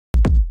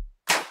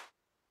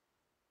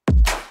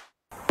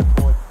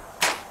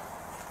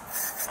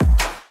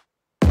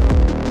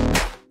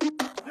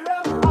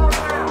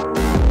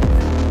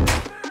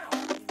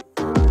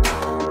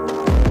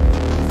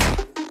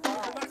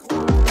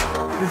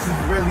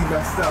really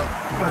messed up.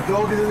 My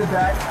dog is in the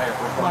back.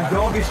 My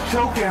dog is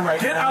choking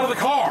right now. Get out of the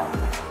car!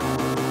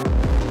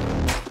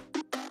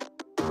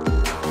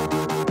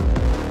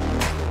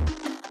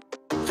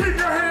 Keep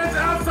your hands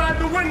outside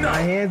the window! My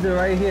hands are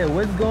right here.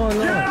 What's going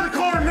on? Get out of the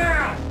car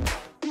now!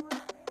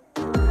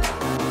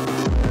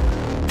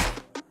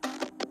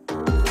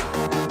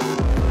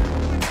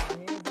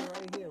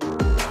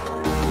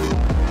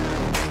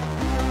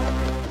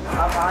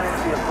 I'm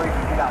honestly afraid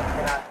to get out.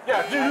 Can I?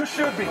 Yeah, dude, you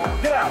should be.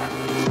 Get out!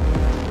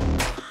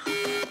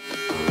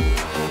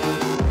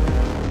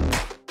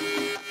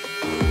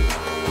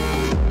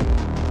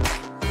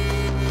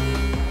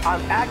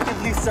 I'm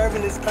actively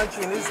serving this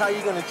country, and this is how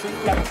you're gonna treat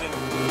me?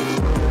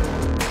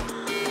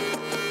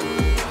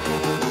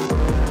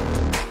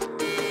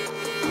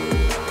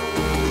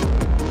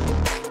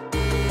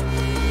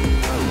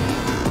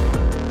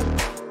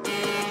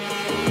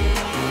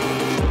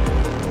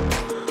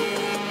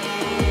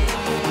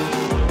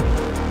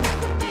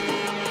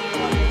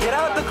 Get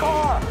out of the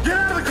car! Get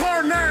out of the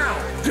car now!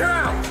 Get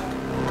out!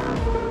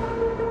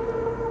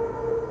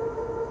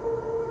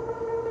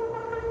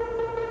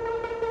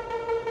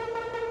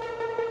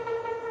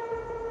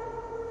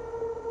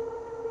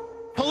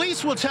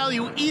 Police will tell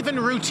you even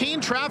routine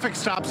traffic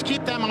stops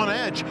keep them on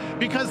edge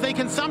because they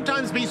can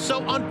sometimes be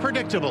so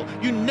unpredictable.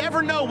 You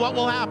never know what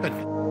will happen.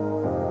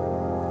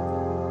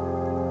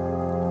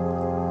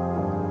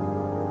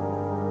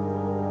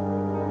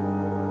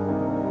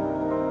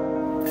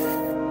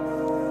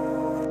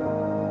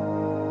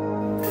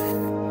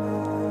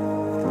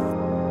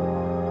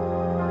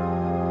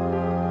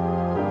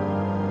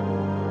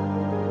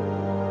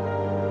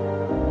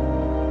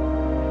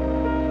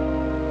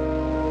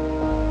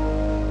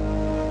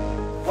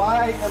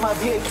 Why am I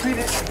being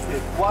treated like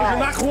this? Why? You're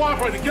not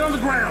cooperating. Get on the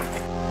ground.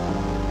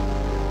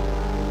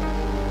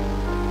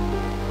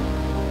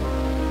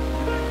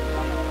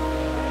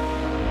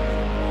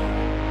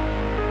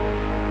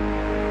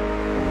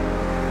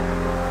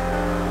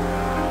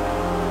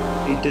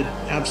 He did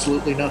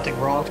absolutely nothing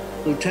wrong.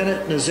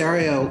 Lieutenant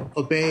Nazario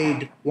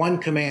obeyed one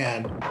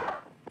command: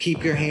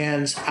 keep your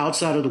hands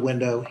outside of the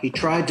window. He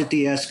tried to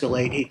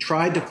de-escalate. He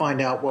tried to find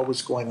out what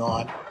was going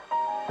on.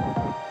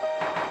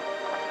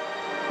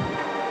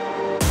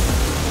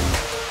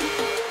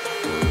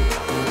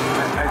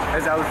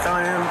 As I was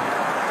telling him,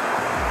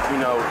 you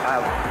know,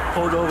 I've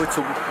pulled over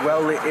to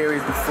well-lit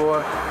areas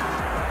before,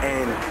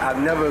 and I've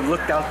never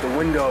looked out the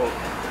window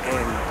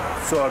and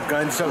saw a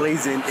gun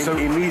blazing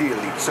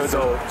immediately. So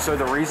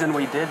the reason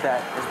we did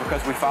that is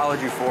because we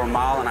followed you for 1.5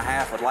 miles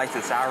with lights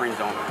and sirens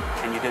on,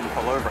 and you didn't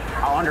pull over.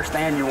 I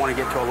understand you want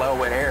to get to a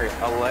well-lit area,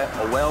 a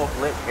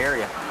well-lit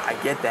area. I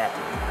get that.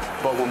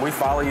 But when we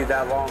follow you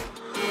that long,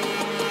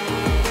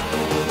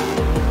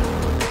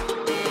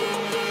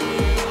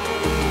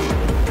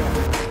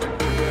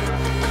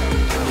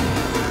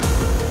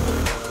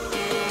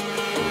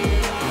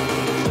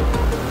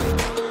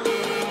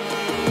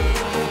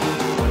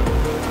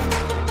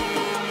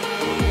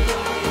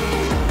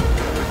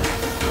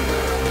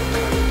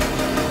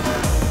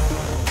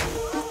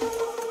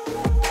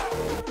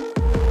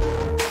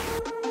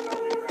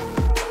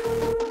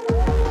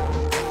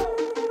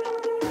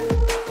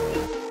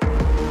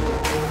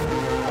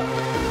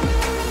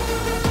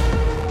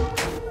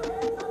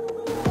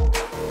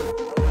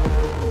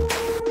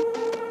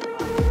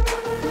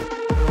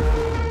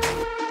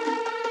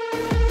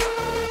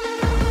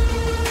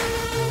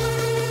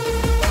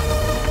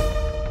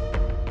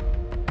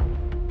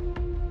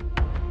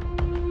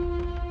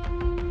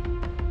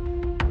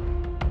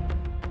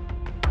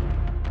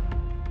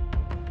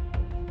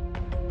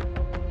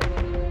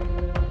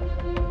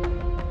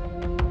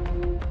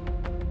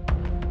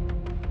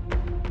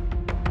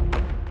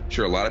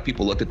 Sure, a lot of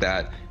people looked at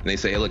that and they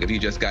say, hey, look, if he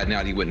just gotten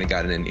out, he wouldn't have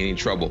gotten in any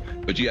trouble.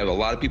 But you have a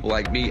lot of people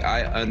like me,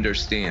 I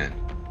understand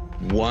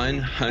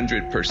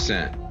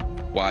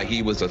 100% why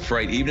he was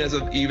afraid,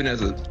 even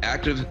as an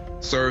active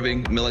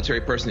serving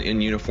military person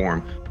in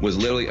uniform, was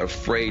literally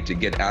afraid to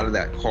get out of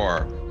that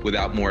car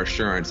without more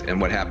assurance. And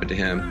what happened to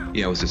him,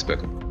 was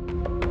despicable.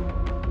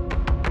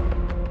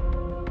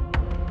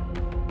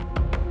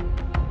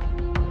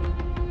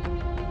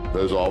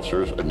 Those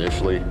officers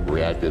initially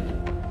reacted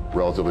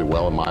relatively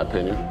well, in my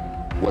opinion.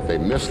 What they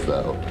missed,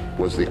 though,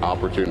 was the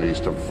opportunities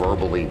to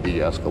verbally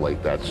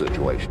de-escalate that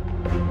situation.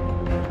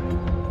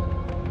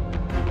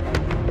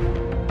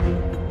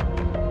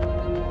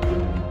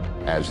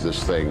 As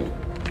this thing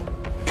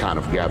kind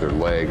of gathered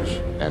legs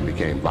and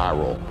became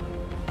viral,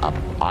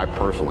 I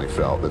personally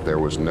felt that there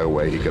was no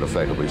way he could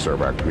effectively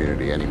serve our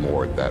community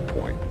anymore at that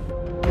point.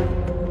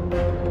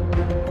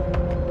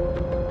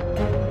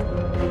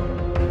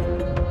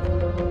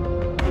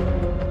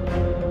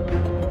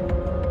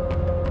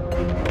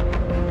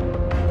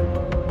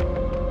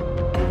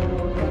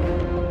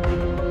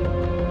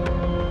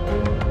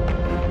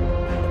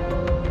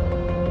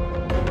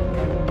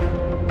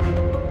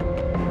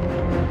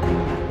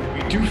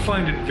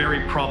 Find it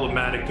very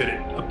problematic that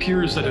it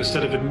appears that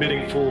instead of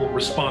admitting full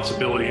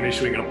responsibility and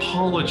issuing an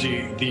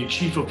apology, the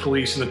chief of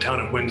police in the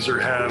town of Windsor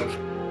have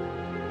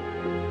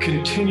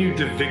continued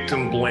the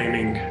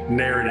victim-blaming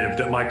narrative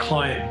that my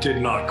client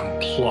did not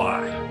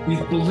comply. We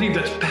believe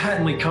that's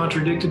patently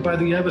contradicted by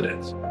the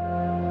evidence.